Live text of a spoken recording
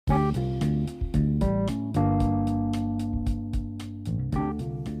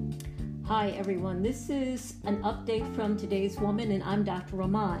Hi everyone, this is an update from Today's Woman and I'm Dr.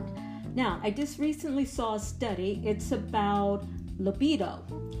 Rahman. Now, I just recently saw a study. It's about libido.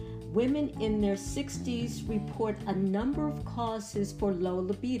 Women in their 60s report a number of causes for low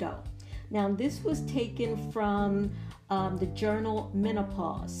libido. Now, this was taken from the journal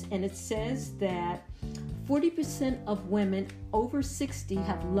Menopause, and it says that 40% of women over 60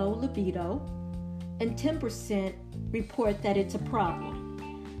 have low libido, and 10% report that it's a problem.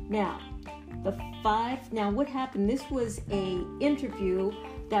 Now, what happened? This was an interview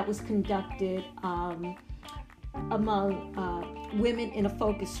that was conducted among women in a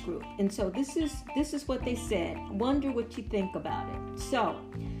focus group, and so this is what they said. Wonder what you think about it. So,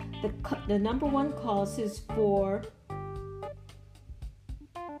 the number one causes for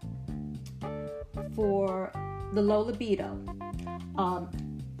the low libido,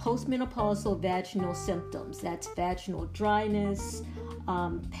 postmenopausal vaginal symptoms. That's vaginal dryness,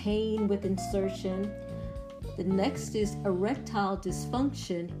 pain with insertion. The next is erectile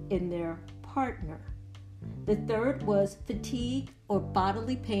dysfunction in their partner. The third was fatigue or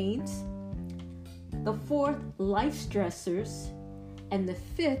bodily pains. The fourth, life stressors. And the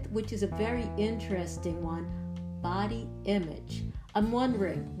fifth, which is a very interesting one, body image. I'm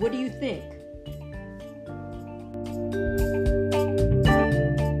wondering, what do you think?